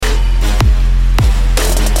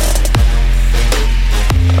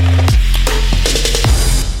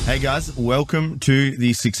guys, welcome to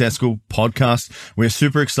the Success School podcast. We're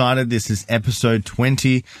super excited. This is episode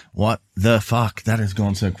 20. What the fuck? That has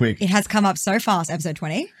gone so quick. It has come up so fast, episode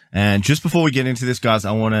 20. And just before we get into this, guys,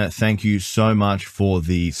 I want to thank you so much for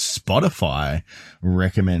the Spotify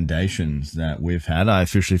recommendations that we've had. I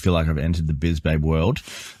officially feel like I've entered the BizBabe world.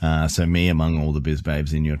 So me among all the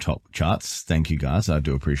BizBabes in your top charts. Thank you, guys. I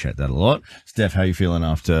do appreciate that a lot. Steph, how are you feeling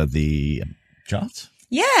after the charts?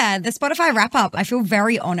 Yeah, the Spotify wrap up. I feel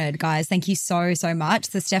very honored, guys. Thank you so, so much.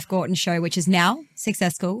 The Steph Gorton Show, which is now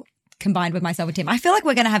Success School, combined with myself and Tim. I feel like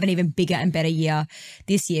we're going to have an even bigger and better year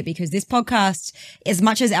this year because this podcast, as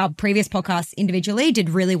much as our previous podcasts individually did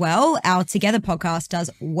really well, our Together podcast does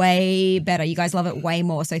way better. You guys love it way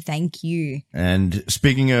more. So thank you. And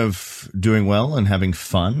speaking of doing well and having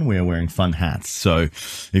fun, we are wearing fun hats. So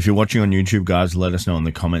if you're watching on YouTube, guys, let us know in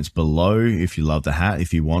the comments below if you love the hat.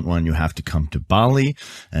 If you want one, you have to come to Bali.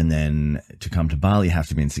 And then to come to Bali, you have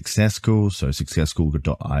to be in Success School. So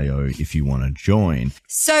successschool.io if you want to join.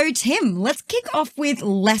 So Tim, let's kick off with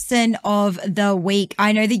lesson of the week.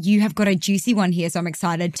 I know that you have got a juicy one here, so I'm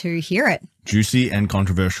excited to hear it. Juicy and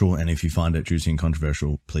controversial. And if you find it juicy and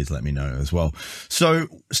controversial, please let me know as well. So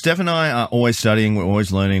Steph and I are always studying. We're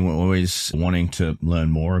always learning. We're always wanting to learn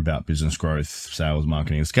more about business growth, sales,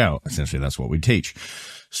 marketing, and scale. Essentially, that's what we teach.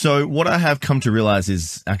 So what I have come to realize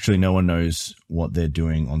is actually no one knows what they're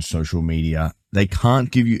doing on social media. They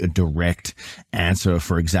can't give you a direct answer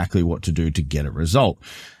for exactly what to do to get a result.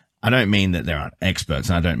 I don't mean that there aren't experts,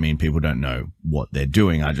 and I don't mean people don't know what they're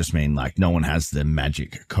doing. I just mean like no one has the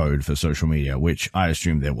magic code for social media, which I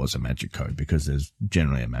assume there was a magic code because there's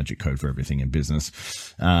generally a magic code for everything in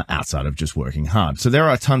business outside of just working hard. So there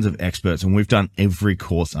are tons of experts, and we've done every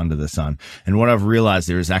course under the sun. And what I've realized,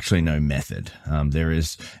 there is actually no method. And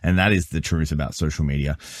that is the truth about social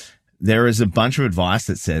media. There is a bunch of advice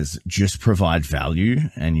that says just provide value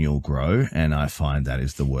and you'll grow. And I find that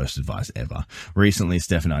is the worst advice ever. Recently,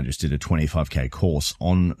 Steph and I just did a 25K course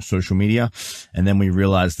on social media. And then we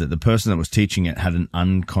realized that the person that was teaching it had an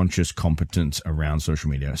unconscious competence around social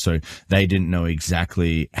media. So they didn't know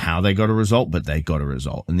exactly how they got a result, but they got a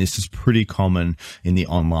result. And this is pretty common in the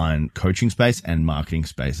online coaching space and marketing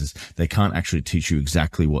spaces. They can't actually teach you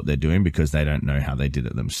exactly what they're doing because they don't know how they did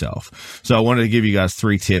it themselves. So I wanted to give you guys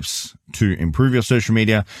 3 tips to improve your social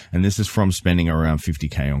media. And this is from spending around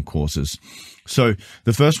 50K on courses. So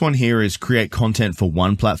the first one here is create content for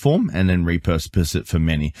one platform and then repurpose it for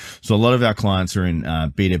many. So a lot of our clients are in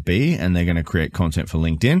B2B and they're going to create content for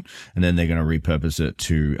LinkedIn and then they're going to repurpose it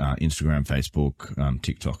to Instagram, Facebook,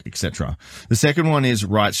 TikTok, etc. The second one is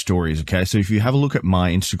write stories. Okay. So if you have a look at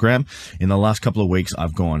my Instagram, in the last couple of weeks,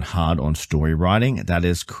 I've gone hard on story writing. That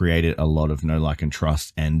has created a lot of know, like, and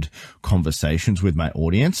trust and conversations with my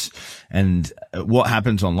audience. And what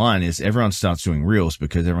happens online is everyone starts doing reels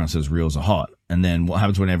because everyone says reels are hot. And then what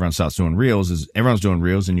happens when everyone starts doing reels is everyone's doing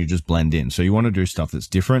reels and you just blend in. So you want to do stuff that's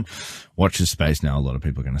different. Watch this space now. A lot of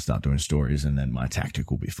people are going to start doing stories and then my tactic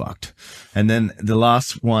will be fucked. And then the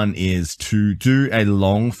last one is to do a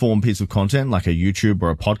long form piece of content like a YouTube or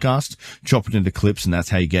a podcast, chop it into clips. And that's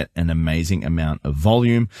how you get an amazing amount of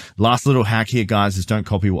volume. Last little hack here, guys, is don't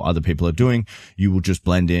copy what other people are doing. You will just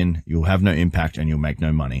blend in. You'll have no impact and you'll make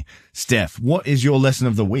no money. Steph, what is your lesson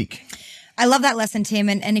of the week? I love that lesson, Tim.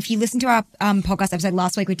 And if you listen to our podcast episode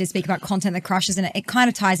last week, we did speak about content that crushes, and it kind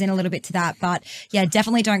of ties in a little bit to that. But yeah,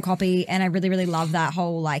 definitely don't copy. And I really, really love that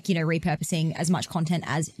whole, repurposing as much content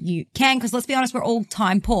as you can. Because let's be honest, we're all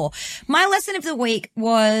time poor. My lesson of the week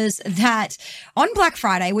was that on Black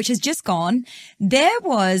Friday, which has just gone, there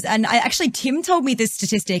was, Tim told me this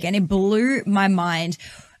statistic and it blew my mind.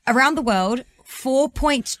 Around the world,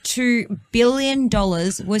 $4.2 billion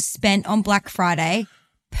was spent on Black Friday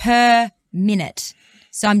per minute.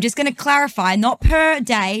 So I'm just going to clarify, not per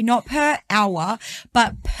day, not per hour,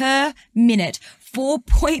 but per minute.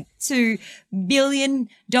 $4.2 billion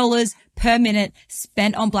per minute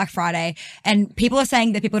spent on Black Friday. And people are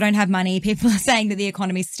saying that people don't have money. People are saying that the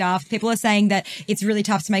economy's stuffed. People are saying that it's really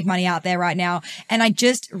tough to make money out there right now. And I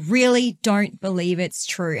just really don't believe it's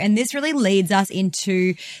true. And this really leads us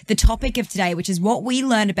into the topic of today, which is what we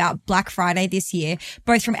learned about Black Friday this year,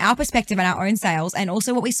 both from our perspective and our own sales, and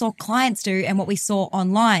also what we saw clients do and what we saw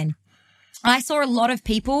online. I saw a lot of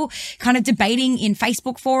people kind of debating in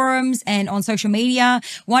Facebook forums and on social media,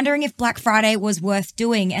 wondering if Black Friday was worth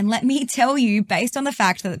doing. And let me tell you, based on the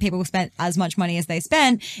fact that people spent as much money as they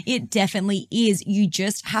spent, it definitely is. You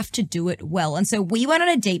just have to do it well. And so we went on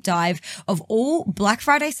a deep dive of all Black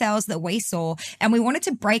Friday sales that we saw, and we wanted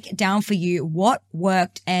to break down for you what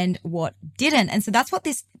worked and what didn't. And so that's what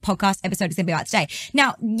this podcast episode is going to be about today.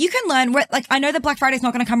 Now, you can learn, like, I know that Black Friday is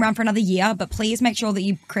not going to come around for another year, but please make sure that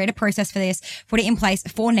you create a process for this, put it in place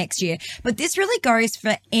for next year. But this really goes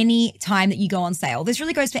for any time that you go on sale. This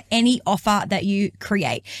really goes for any offer that you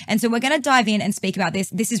create. And so we're going to dive in and speak about this.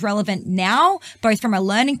 This is relevant now, both from a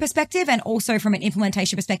learning perspective and also from an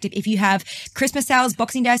implementation perspective. If you have Christmas sales,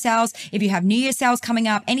 Boxing Day sales, if you have New Year's sales coming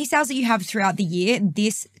up, any sales that you have throughout the year,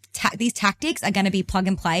 these tactics are going to be plug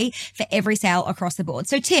and play for every sale across the board.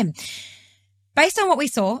 So Tim, based on what we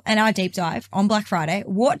saw in our deep dive on Black Friday,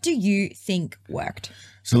 what do you think worked?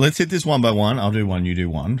 So let's hit this one by one. I'll do one, you do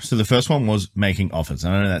one. So the first one was making offers.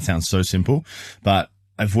 I know that sounds so simple, but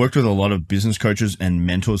I've worked with a lot of business coaches and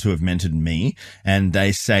mentors who have mentored me, and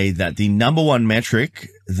they say that the number one metric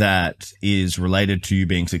that is related to you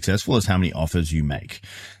being successful is how many offers you make.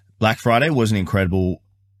 Black Friday was an incredible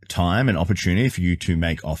time and opportunity for you to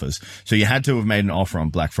make offers. So you had to have made an offer on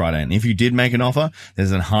Black Friday. And if you did make an offer,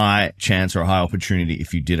 there's a high chance or a high opportunity,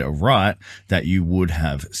 if you did it right, that you would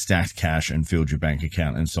have stacked cash and filled your bank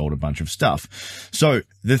account and sold a bunch of stuff. So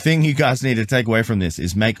the thing you guys need to take away from this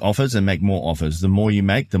is make offers and make more offers. The more you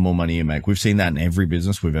make, the more money you make. We've seen that in every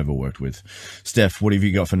business we've ever worked with. Steph, what have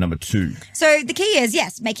you got for number 2? So the key is,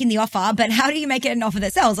 yes, making the offer, but how do you make it an offer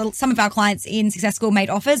that sells? Some of our clients in Success School made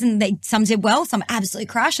offers and some did well, some absolutely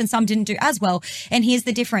crashed, and some didn't do as well. And here's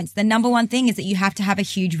the difference. The number one thing is that you have to have a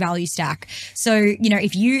huge value stack. So,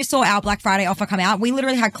 if you saw our Black Friday offer come out, we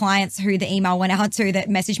literally had clients who the email went out to that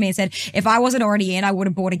messaged me and said, if I wasn't already in, I would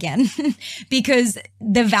have bought again. Because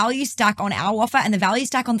the value stack on our offer and the value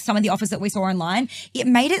stack on some of the offers that we saw online, it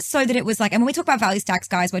made it so that it was like, and when we talk about value stacks,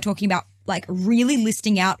 guys, we're talking about like really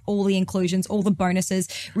listing out all the inclusions, all the bonuses,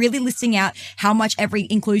 really listing out how much every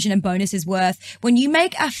inclusion and bonus is worth. When you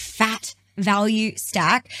make a fat value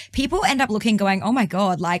stack, people end up looking going, oh my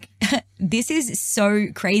God, like this is so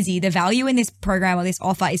crazy. The value in this program or this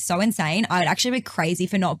offer is so insane. I would actually be crazy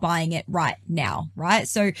for not buying it right now, right?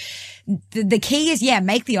 So the key is,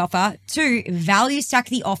 make the offer. 2, value stack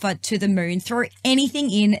the offer to the moon. Throw anything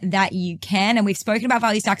in that you can. And we've spoken about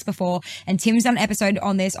value stacks before, and Tim's done an episode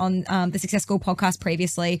on this on the Success School podcast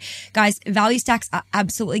previously. Guys, value stacks are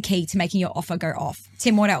absolutely key to making your offer go off.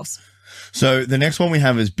 Tim, what else? So the next one we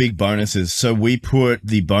have is big bonuses. So we put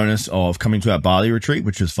the bonus of coming to our Bali retreat,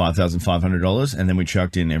 which was $5,500. And then we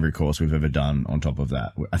chucked in every course we've ever done on top of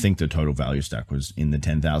that. I think the total value stack was in the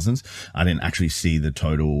 10,000s. I didn't actually see the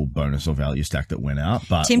total bonus or value stack that went out,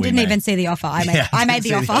 but Tim didn't even see the offer. I made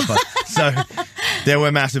the offer. So there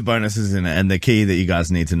were massive bonuses in it. And the key that you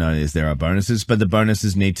guys need to know is there are bonuses, but the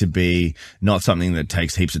bonuses need to be not something that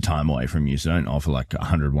takes heaps of time away from you. So don't offer like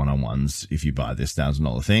 100 one-on-ones if you buy this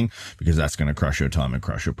 $1,000 thing, because that's going to crush your time and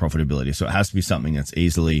crush your profitability. So it has to be something that's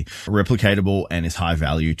easily replicatable and is high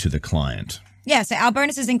value to the client. Yeah, so our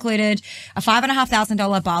bonuses included a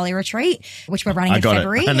 $5,500 Bali retreat, which we're running in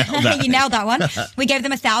February. You nailed that one. We gave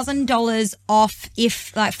them $1,000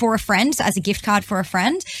 off for a friend, so as a gift card for a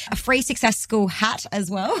friend. A free Success School hat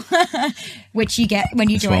as well, which you get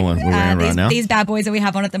when you join these bad boys that we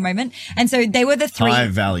have on at the moment. And so they were the 3 high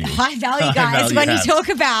value guys. When you talk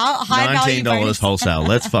about high value, $19 wholesale.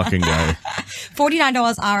 Let's fucking go.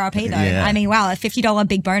 $49 RRP though. Yeah. I mean, wow, a $50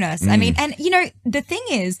 big bonus. I mean, and the thing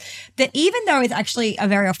is that even though it's actually a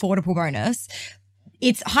very affordable bonus,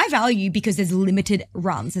 it's high value because there's limited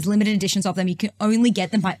runs. There's limited editions of them. You can only get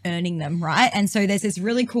them by earning them, right? And so there's this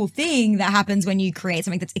really cool thing that happens when you create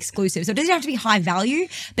something that's exclusive. So it doesn't have to be high value,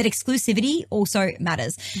 but exclusivity also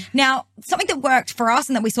matters. Now, something that worked for us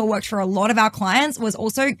and that we saw worked for a lot of our clients was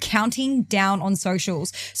also counting down on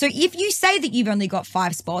socials. So if you say that you've only got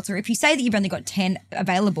 5 spots, or if you say that you've only got 10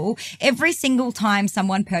 available, every single time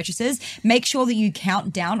someone purchases, make sure that you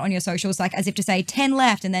count down on your socials, like as if to say 10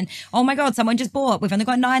 left. And then, oh my God, someone just bought. We've only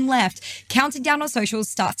got 9 left. Counting down on socials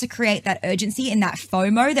starts to create that urgency and that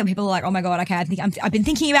FOMO that people are like, oh my God, okay, I've been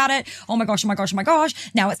thinking about it. Oh my gosh.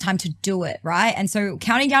 Now it's time to do it, right? And so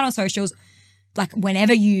counting down on socials, like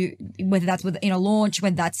whenever whether that's in a launch,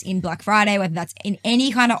 whether that's in Black Friday, whether that's in any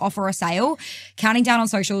kind of offer or sale, counting down on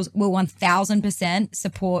socials will 1000%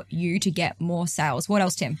 support you to get more sales. What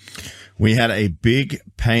else, Tim? We had a big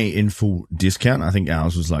pay in full discount. I think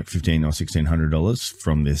ours was like $1,500 or $1,600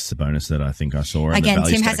 from this bonus that I think I saw. Again,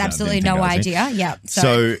 Tim has absolutely no idea. Yeah.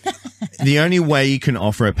 So the only way you can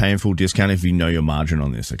offer a pay in full discount if you know your margin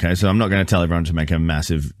on this. Okay. So I'm not going to tell everyone to make a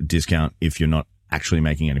massive discount if you're not actually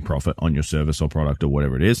making any profit on your service or product or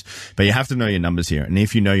whatever it is. But you have to know your numbers here. And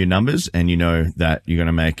if you know your numbers and you know that you're going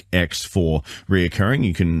to make X for reoccurring,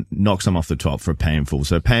 you can knock some off the top for pay in full.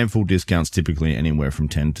 So pay in full discounts typically anywhere from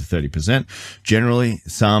 10 to 30%. Generally,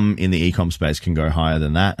 some in the e-com space can go higher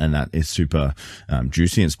than that, and that is super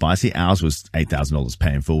juicy and spicy. Ours was $8,000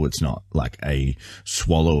 pay in full. It's not like a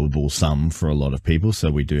swallowable sum for a lot of people.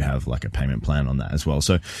 So we do have like a payment plan on that as well.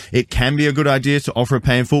 So it can be a good idea to offer a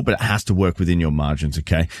pay in full, but it has to work within your margins.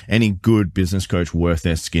 Okay. Any good business coach worth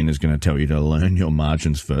their skin is going to tell you to learn your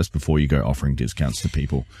margins first before you go offering discounts to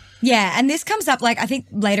people. Yeah. And this comes up, like, I think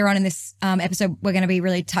later on in this episode, we're going to be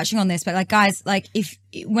really touching on this, but like, guys, like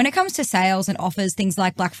when it comes to sales and offers, things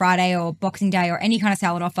like Black Friday or Boxing Day or any kind of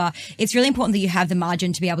sale and offer, it's really important that you have the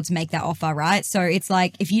margin to be able to make that offer, right? So it's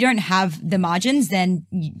like, if you don't have the margins, then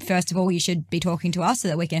first of all, you should be talking to us so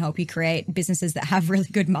that we can help you create businesses that have really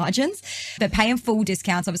good margins. But pay in full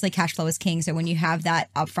discounts, obviously cash flow is king. So when you have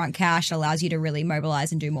that upfront cash, it allows you to really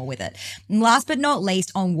mobilize and do more with it. And last but not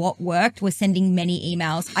least, on what worked was sending many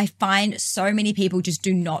emails. I find so many people just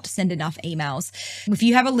do not send enough emails. If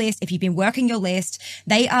you have a list, if you've been working your list,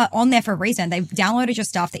 they are on there for a reason. They've downloaded your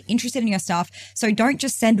stuff. They're interested in your stuff. So don't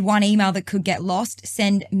just send one email that could get lost.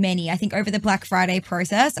 Send many. I think over the Black Friday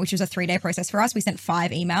process, which was a 3-day process for us, we sent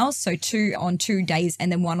 5 emails. So 2 on 2 days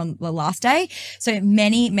and then 1 on the last day. So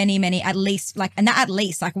many, at least, like, and that at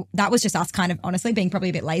least, like, that was just us kind of honestly being probably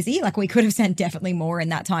a bit lazy. Like, we could have sent definitely more in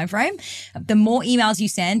that time frame. The more emails you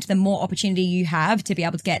send, the more opportunity you have to be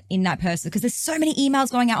able to get in that person, because there's so many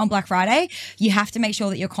emails going out on Black Friday. You have to make sure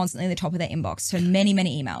that you're constantly at the top of their inbox. So many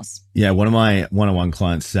emails. Yeah, one of my one-on-one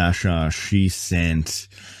clients, Sasha, she sent,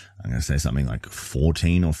 I'm going to say something like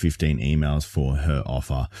 14 or 15 emails for her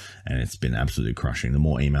offer, and it's been absolutely crushing. The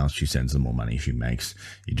more emails she sends, the more money she makes.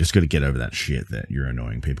 You just got to get over that shit that you're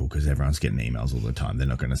annoying people, because everyone's getting emails all the time. They're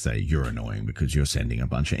not going to say you're annoying because you're sending a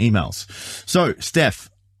bunch of emails. So, Steph,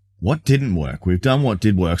 what didn't work? We've done what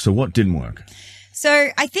did work, so what didn't work? So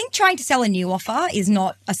I think trying to sell a new offer is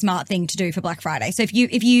not a smart thing to do for Black Friday. So if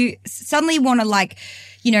you suddenly want to, like,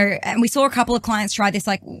 you know, and we saw a couple of clients try this,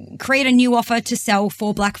 like, create a new offer to sell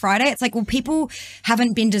for Black Friday. It's like, well, people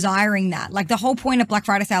haven't been desiring that. Like, the whole point of Black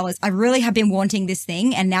Friday sale is I really have been wanting this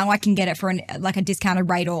thing, and now I can get it for a discounted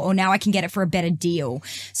rate, or now I can get it for a better deal.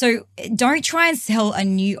 So don't try and sell a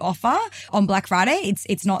new offer on Black Friday.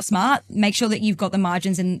 It's not smart. Make sure that you've got the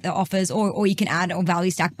margins in the offers, or you can add or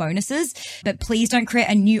value stack bonuses. But please don't create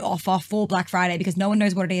a new offer for Black Friday, because no one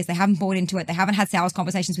knows what it is. They haven't bought into it. They haven't had sales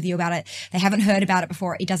conversations with you about it. They haven't heard about it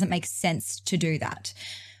before. It doesn't make sense to do that.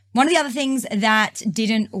 One of the other things that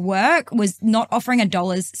didn't work was not offering a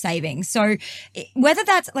dollar's savings. So whether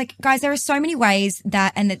that's, like, guys, there are so many ways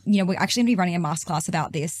that, and that, you know, we're actually going to be running a masterclass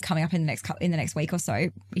about this coming up in the next week or so,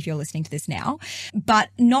 if you're listening to this now, but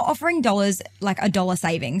not offering dollars, like a dollar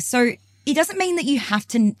savings. So it doesn't mean that you have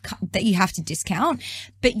to discount,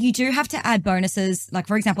 but you do have to add bonuses. Like,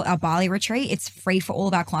 for example, our Bali retreat, it's free for all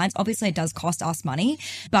of our clients. Obviously, it does cost us money,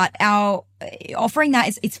 but our offering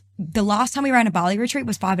that it's the last time we ran a Bali retreat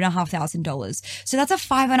was $5,500. So that's a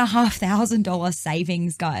 $5,500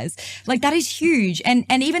 savings, guys. Like, that is huge. And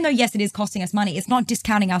even though, yes, it is costing us money, it's not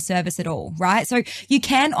discounting our service at all, right? So you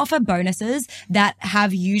can offer bonuses that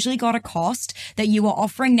have usually got a cost that you are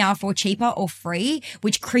offering now for cheaper or free,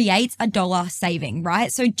 which creates a dollar saving,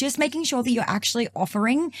 right? So just making sure that you're actually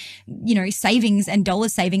offering, you know, savings and dollar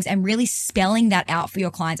savings, and really spelling that out for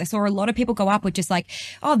your clients. I saw a lot of people go up with just like,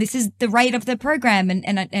 oh, this is the rate of the program.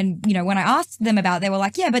 And you know, when I asked them about it, they were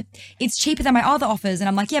like, yeah, but it's cheaper than my other offers. And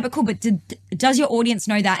I'm like, yeah, but cool. But does your audience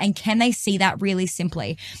know that? And can they see that really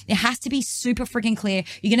simply? It has to be super freaking clear.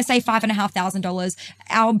 You're going to say $5,500.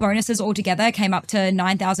 Our bonuses altogether came up to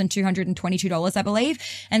 $9,222, I believe.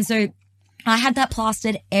 And so I had that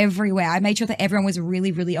plastered everywhere. I made sure that everyone was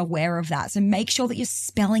really, really aware of that. So make sure that you're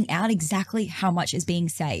spelling out exactly how much is being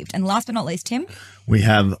saved. And last but not least, Tim? We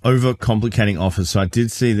have overcomplicating offers. So I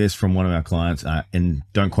did see this from one of our clients, and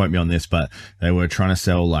don't quote me on this, but they were trying to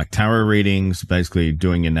sell like tarot readings, basically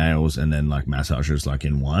doing your nails, and then like massages like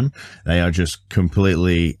in one. They are just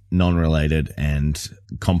completely non-related and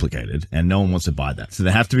complicated, and no one wants to buy that. So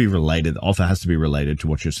they have to be related. The offer has to be related to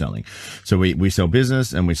what you're selling. So we sell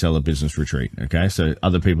business, and we sell a business retreat. Okay. So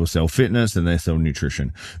other people sell fitness, and they sell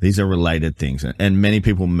nutrition. These are related things, and many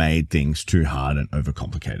people made things too hard and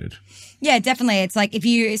overcomplicated. Yeah, definitely. It's like if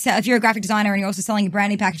you're a graphic designer and you're also selling a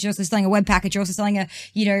branding package, you're also selling a web package, you're also selling a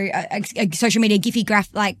social media Giphy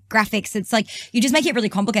graphics. It's like you just make it really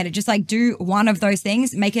complicated. Just like do one of those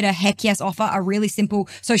things, make it a heck yes offer, a really simple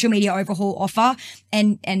social social media overhaul offer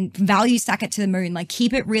and value stack it to the moon. Like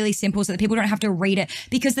keep it really simple so that people don't have to read it.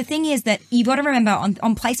 Because the thing is that you've got to remember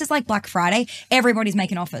on places like Black Friday, everybody's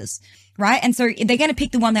making offers, right? And so they're going to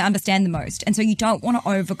pick the one they understand the most. And so you don't want to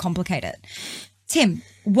overcomplicate it. Tim,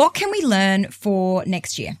 what can we learn for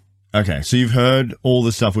next year? Okay, so you've heard all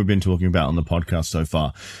the stuff we've been talking about on the podcast so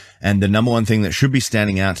far. And the number one thing that should be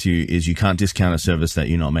standing out to you is you can't discount a service that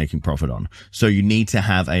you're not making profit on. So you need to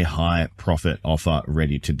have a high profit offer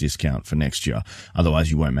ready to discount for next year.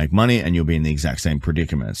 Otherwise you won't make money and you'll be in the exact same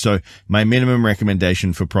predicament. So my minimum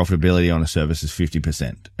recommendation for profitability on a service is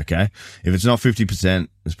 50%. Okay. If it's not 50%,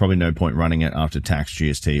 there's probably no point running it after tax,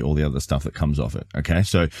 GST, all the other stuff that comes off it. Okay.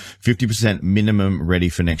 So 50% minimum ready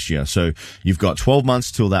for next year. So you've got 12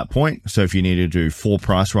 months till that point. So if you need to do 4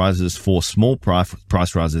 price rises, 4 small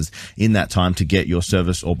price rises in that time to get your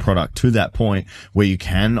service or product to that point where you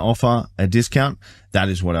can offer a discount, that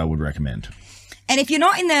is what I would recommend. And if you're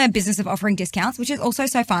not in the business of offering discounts, which is also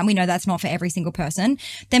so fun, we know that's not for every single person,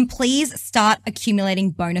 then please start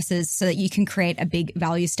accumulating bonuses so that you can create a big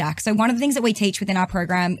value stack. So one of the things that we teach within our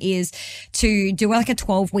program is to do like a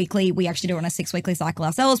 12 weekly, we actually do it on a 6 weekly cycle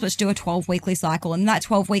ourselves, but to do a 12 weekly cycle. And that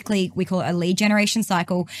 12 weekly, we call it a lead generation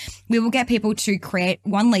cycle. We will get people to create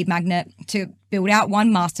one lead magnet, to build out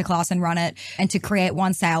one masterclass and run it, and to create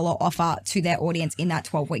one sale or offer to their audience in that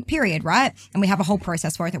 12-week period, right? And we have a whole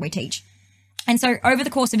process for it that we teach. And so over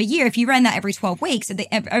the course of a year, if you ran that every 12 weeks,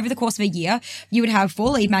 over the course of a year, you would have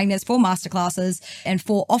 4 lead magnets, 4 masterclasses, and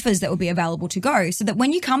 4 offers that would be available to go. So that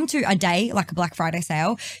when you come to a day like a Black Friday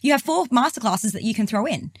sale, you have 4 masterclasses that you can throw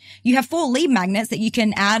in. You have 4 lead magnets that you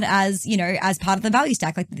can add as, you know, as part of the value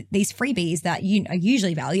stack, like these freebies that you are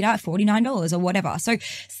usually valued at $49 or whatever. So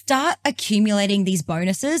start accumulating these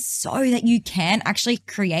bonuses so that you can actually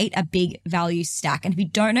create a big value stack. And if you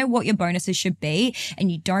don't know what your bonuses should be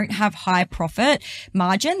and you don't have high profit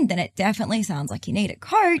margin, then it definitely sounds like you need a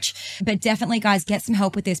coach. But definitely, guys, get some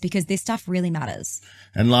help with this because this stuff really matters.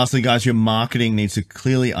 And lastly, guys, your marketing needs to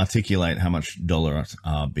clearly articulate how much dollars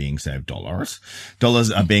are being saved. Dollars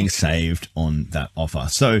are being saved on that offer.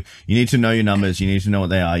 So you need to know your numbers. You need to know what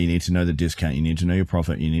they are. You need to know the discount. You need to know your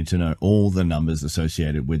profit. You need to know all the numbers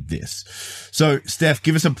associated with this. So, Steph,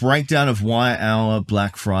 give us a breakdown of why our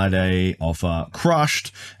Black Friday offer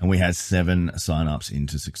crushed. And we had 7 signups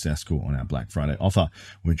into Success School on our Black Friday offer,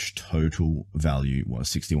 which total value was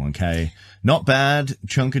 $61K. Not bad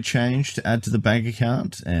chunk of change to add to the bank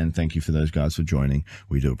account. And thank you for those guys for joining.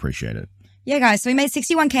 We do appreciate it. Yeah, guys. So we made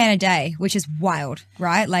 $61K in a day, which is wild,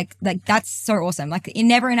 right? Like that's so awesome. Like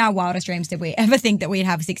never in our wildest dreams did we ever think that we'd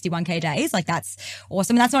have 61K days. Like that's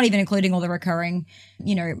awesome. And that's not even including all the recurring,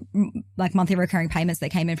 you know, like monthly recurring payments that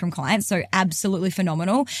came in from clients. So absolutely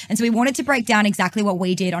phenomenal. And so we wanted to break down exactly what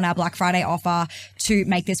we did on our Black Friday offer to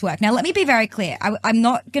make this work. Now, let me be very clear. I'm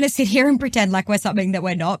not going to sit here and pretend like we're something that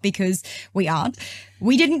we're not, because we aren't.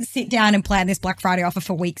 We didn't sit down and plan this Black Friday offer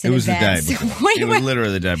for weeks in advance. It was the day before. It was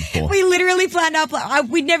literally the day before. We literally planned our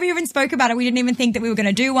we'd never even spoke about it. We didn't even think that we were going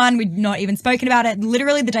to do one. We'd not even spoken about it.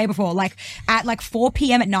 Literally the day before, like at like 4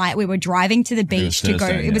 p.m. at night, we were driving to the beach to go.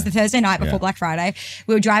 It was the Thursday night before Black Friday.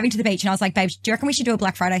 We were driving to the beach and I was like, babe, do you reckon we should do a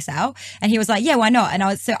Black Friday sale? And he was like, yeah, why not?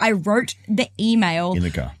 And so I wrote the email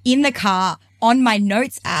in the car on my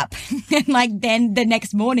notes app. And like then the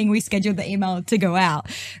next morning we scheduled the email to go out,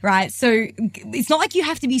 right? So it's not like you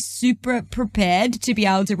have to be super prepared to be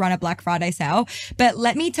able to run a Black Friday sale, but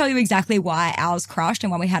let me tell you exactly why ours crushed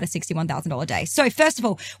and why we had a $61,000 day. So first of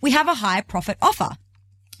all, we have a high profit offer,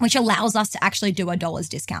 which allows us to actually do a dollars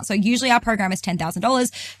discount. So usually our program is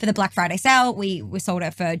 $10,000 for the Black Friday sale. We sold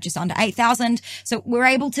it for just under $8,000. So we're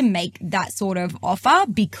able to make that sort of offer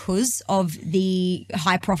because of the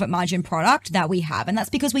high profit margin product that we have. And that's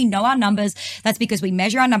because we know our numbers. That's because we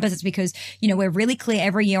measure our numbers. It's because, you know, we're really clear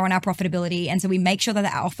every year on our profitability. And so we make sure that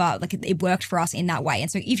the offer, like it worked for us in that way. And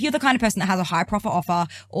so if you're the kind of person that has a high profit offer,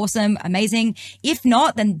 awesome, amazing. If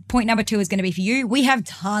not, then point number 2 is going to be for you. We have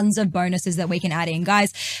tons of bonuses that we can add in,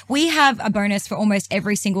 guys. We have a bonus for almost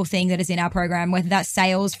every single thing that is in our program, whether that's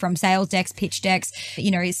sales, from sales decks, pitch decks, you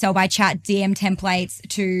know, sell by chat, DM templates,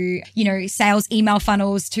 to, you know, sales email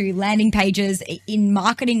funnels, to landing pages. In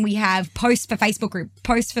marketing, we have posts for Facebook group,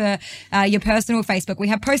 posts for your personal Facebook. We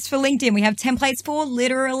have posts for LinkedIn. We have templates for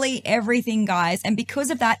literally everything, guys. And because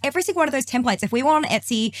of that, every single one of those templates, if we were on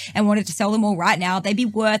Etsy and wanted to sell them all right now, they'd be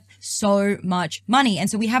worth so much money. And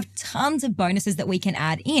so we have tons of bonuses that we can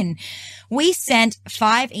add in. We sent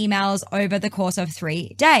 5 emails over the course of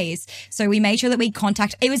 3 days. So we made sure that we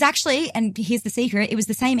it was actually, and here's the secret, it was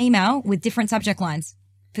the same email with different subject lines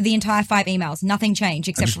for the entire 5 emails. Nothing changed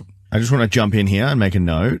except I just want to jump in here and make a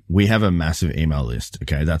note. We have a massive email list.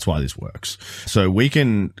 Okay. That's why this works. So we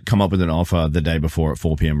can come up with an offer the day before at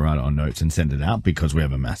 4 p.m. right on notes and send it out because we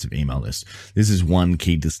have a massive email list. This is one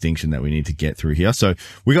key distinction that we need to get through here. So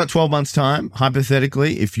we got 12 months time.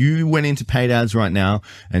 Hypothetically, if you went into paid ads right now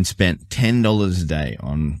and spent $10 a day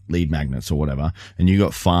on lead magnets or whatever, and you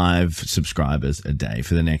got 5 subscribers a day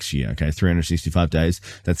for the next year. Okay. 365 days.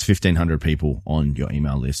 That's 1,500 people on your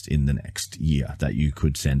email list in the next year that you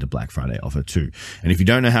could send a Black Friday offer to. And if you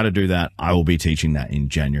don't know how to do that, I will be teaching that in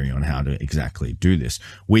January on how to exactly do this.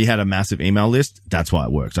 We had a massive email list. That's why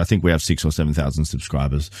it works. I think we have 6,000 or 7,000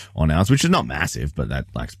 subscribers on ours, which is not massive, but that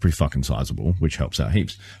like pretty fucking sizable, which helps out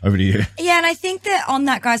heaps. Over to you. Yeah. And I think that on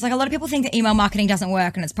that, guys, like a lot of people think that email marketing doesn't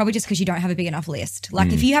work, and it's probably just because you don't have a big enough list.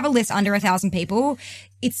 Like if you have a list under 1,000 people,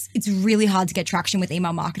 it's really hard to get traction with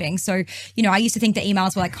email marketing. So, you know, I used to think that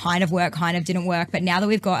emails were like kind of work, kind of didn't work. But now that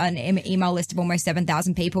we've got an email list of almost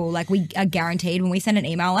 7,000 people, like we are guaranteed when we send an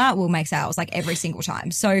email out, we'll make sales like every single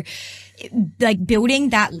time. So like building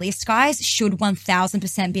that list, guys, should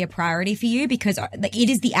 1,000% be a priority for you because like it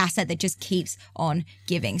is the asset that just keeps on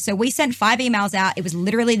giving. So we sent 5 emails out. It was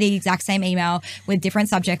literally the exact same email with different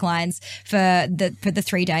subject lines for the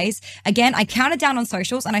 3 days. Again, I counted down on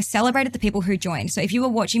socials and I celebrated the people who joined. So if you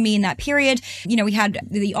were watching me in that period, you know, we had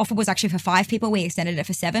the offer was actually for 5 people. We extended it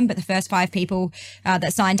for 7, but the first 5 people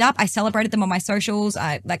that signed up, I celebrated them on my socials.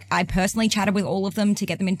 I personally chatted with all of them to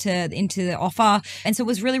get them into the offer. And so it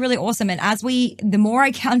was really, really awesome. And the more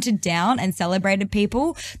I counted down and celebrated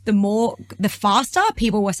people, the faster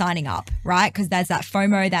people were signing up, right? Because there's that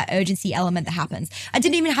FOMO, that urgency element that happens. I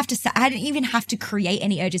didn't even have to create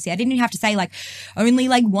any urgency. I didn't even have to say like only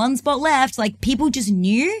like 1 spot left. Like people just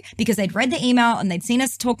knew because they'd read the email and they'd seen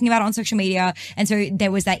us talking about it on social media. And so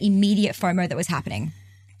there was that immediate FOMO that was happening.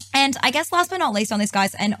 And I guess last but not least on this,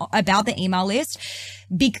 guys, and about the email list,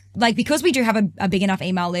 because we do have a big enough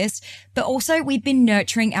email list, but also we've been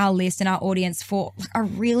nurturing our list and our audience for a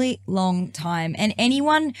really long time. And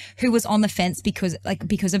anyone who was on the fence because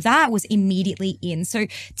of that was immediately in. So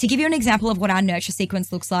to give you an example of what our nurture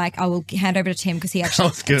sequence looks like, I will hand over to Tim because he actually,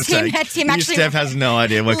 Steph has no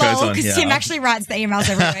idea what goes on here. Tim actually writes the emails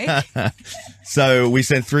every week. So we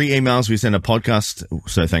sent 3 emails. We sent a podcast.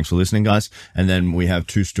 So thanks for listening, guys. And then we have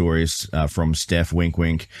 2 stories from Steph, wink,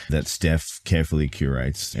 wink, that Steph carefully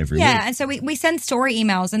curates every week. Yeah. And so we send story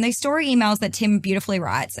emails, and those story emails that Tim beautifully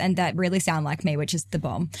writes and that really sound like me, which is the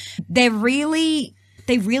bomb. They really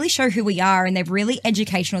show who we are, and they're really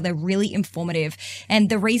educational. They're really informative. And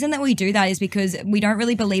the reason that we do that is because we don't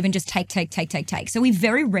really believe in just take. So we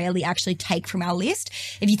very rarely actually take from our list.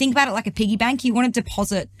 If you think about it like a piggy bank, you want to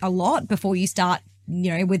deposit a lot before you start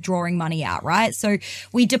withdrawing money out, right? So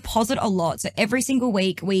we deposit a lot. So every single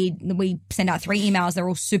week we send out 3 emails. They're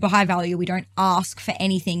all super high value. We don't ask for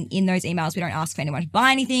anything in those emails. We don't ask for anyone to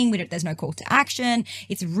buy anything. There's no call to action.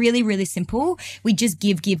 It's really, really simple. We just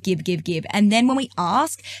give. And then when we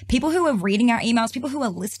ask people who are reading our emails, people who are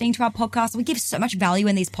listening to our podcast, we give so much value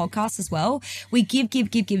in these podcasts as well. We give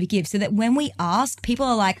so that when we ask, people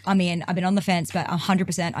are like, I'm in. I've been on the fence, but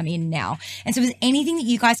 100% I'm in now. And so if there's anything that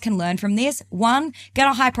you guys can learn from this, 1, get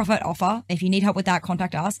a high profit offer. If you need help with that,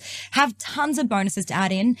 contact us. Have tons of bonuses to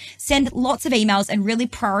add in. Send lots of emails and really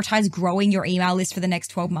prioritize growing your email list for the next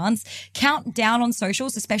 12 months. Count down on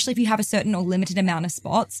socials, especially if you have a certain or limited amount of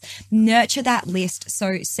spots. Nurture that list.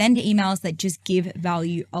 So send emails that just give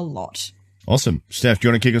value a lot. Awesome. Steph, do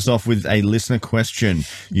you want to kick us off with a listener question?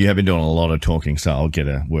 You have been doing a lot of talking, so I'll get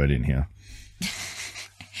a word in here.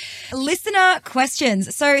 Listener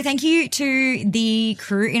questions. So thank you to the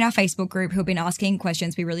crew in our Facebook group who have been asking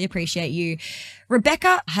questions. We really appreciate you.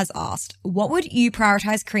 Rebecca has asked, what would you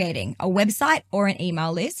prioritize creating, a website or an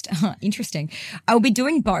email list? Interesting. I will be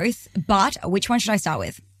doing both, but which one should I start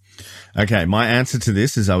with? Okay, my answer to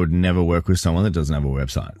this is I would never work with someone that doesn't have a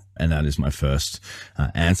website. And that is my first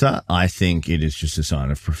answer. I think it is just a sign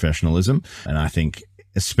of professionalism. And I think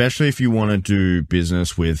especially if you want to do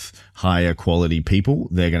business with higher quality people,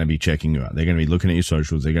 they're going to be checking you out. They're going to be looking at your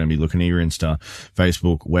socials. They're going to be looking at your Insta,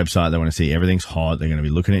 Facebook, website. They want to see everything's hot. They're going to be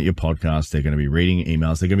looking at your podcast. They're going to be reading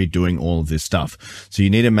emails. They're going to be doing all of this stuff. So you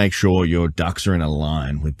need to make sure your ducks are in a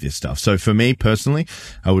line with this stuff. So for me personally,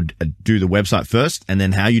 I would do the website first. And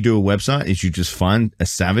then how you do a website is you just find a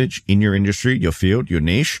savage in your industry, your field, your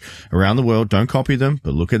niche around the world. Don't copy them,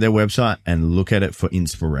 but look at their website and look at it for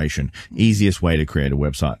inspiration. Easiest way to create a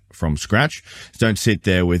website from scratch. Don't sit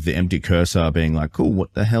there with the empty cursor being like, cool,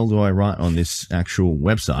 what the hell do I write on this actual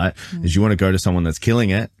website? Is you want to go to someone that's killing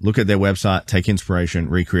it, look at their website, take inspiration,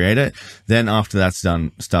 recreate it. Then after that's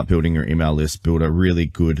done, start building your email list, build a really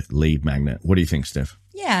good lead magnet. What do you think, Steph?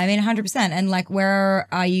 Yeah, I mean, 100%. And like, where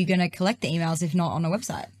are you going to collect the emails if not on a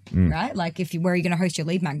website, right? Like, where are you going to host your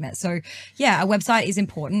lead magnet? So yeah, a website is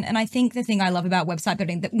important. And I think the thing I love about website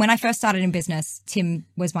building, that when I first started in business, Tim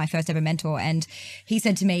was my first ever mentor. And he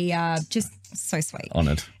said to me, just so sweet.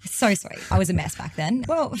 Honored. So sweet. I was a mess back then.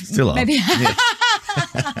 Well, Still are. maybe. Yeah.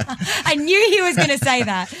 I knew he was going to say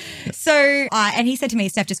that. So, and he said to me,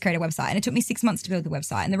 Steph, just create a website. And it took me 6 months to build the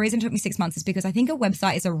website. And the reason it took me 6 months is because I think a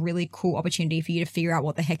website is a really cool opportunity for you to figure out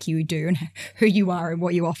what the heck you do and who you are and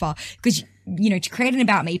what you offer. Because, you know, to create an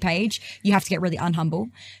About Me page, you have to get really unhumble.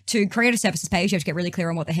 To create a services page, you have to get really clear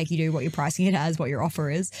on what the heck you do, what you're pricing it as, what your offer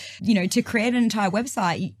is. You know, to create an entire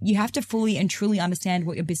website, you have to fully and truly understand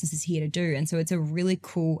what your business is here to do. And so it's a really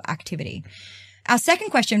cool activity. Our second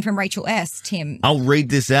question from Rachel S. Tim. I'll read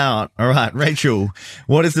this out. All right, Rachel,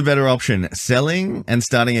 what is the better option? Selling and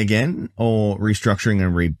starting again, or restructuring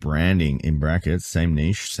and rebranding, in brackets, same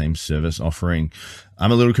niche, same service offering?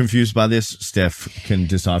 I'm a little confused by this. Steph can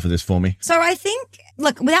decipher this for me. So I think,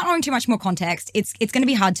 look, without knowing too much more context, it's going to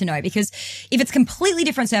be hard to know, because if it's completely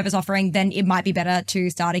different service offering, then it might be better to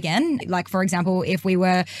start again. Like, for example, if we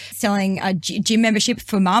were selling a gym membership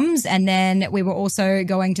for mums and then we were also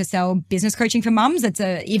going to sell business coaching for mums,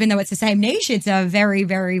 even though it's the same niche, it's a very,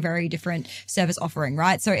 very, very different service offering,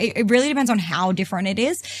 right? So it really depends on how different it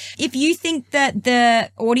is. If you think that the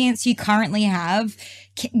audience you currently have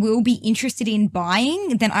will be interested in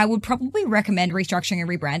buying, then I would probably recommend restructuring and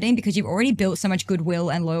rebranding, because you've already built so much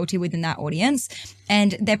goodwill and loyalty within that audience,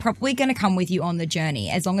 and they're probably going to come with you on the journey.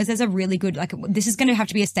 As long as there's a really good, like, this is going to have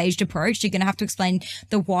to be a staged approach. You're going to have to explain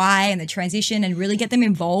the why and the transition and really get them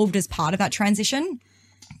involved as part of that transition.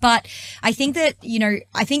 But I think that, you know,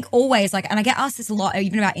 I think always, like, and I get asked this a lot,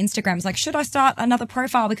 even about Instagram. It's like, should I start another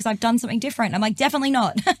profile because I've done something different? I'm like, definitely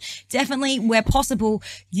not. Definitely, where possible,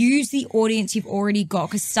 use the audience you've already got,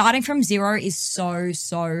 because starting from zero is so,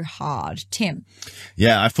 so hard. Tim?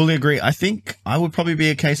 Yeah, I fully agree. I think I would probably be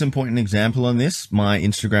a case in point and example on this. My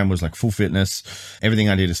Instagram was like full fitness. Everything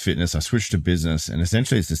I did is fitness. I switched to business, and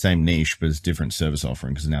essentially it's the same niche, but it's different service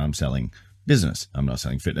offering, because now I'm selling business. I'm not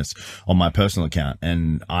selling fitness on my personal account.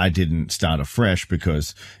 And I didn't start afresh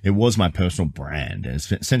because it was my personal brand. And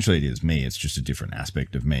essentially it is me. It's just a different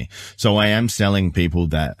aspect of me. So I am selling people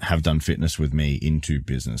that have done fitness with me into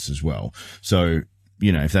business as well. So,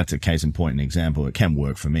 you know, if that's a case in point and example, it can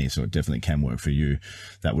work for me. So it definitely can work for you.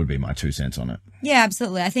 That would be my 2 cents on it. Yeah,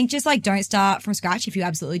 absolutely. I think just like, don't start from scratch if you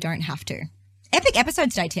absolutely don't have to. Epic episode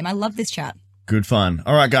today, Tim. I love this chat. Good fun.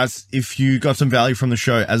 All right, guys, if you got some value from the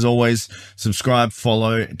show, as always, subscribe,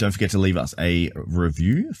 follow. Don't forget to leave us a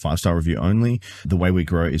review, 5-star review only. The way we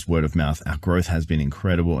grow is word of mouth. Our growth has been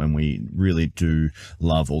incredible, and we really do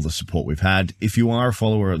love all the support we've had. If you are a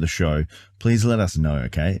follower of the show, please let us know,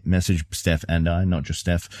 okay? Message Steph and I, not just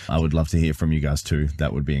Steph. I would love to hear from you guys too.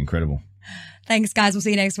 That would be incredible. Thanks, guys. We'll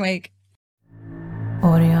see you next week.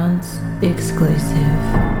 Audience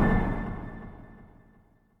exclusive.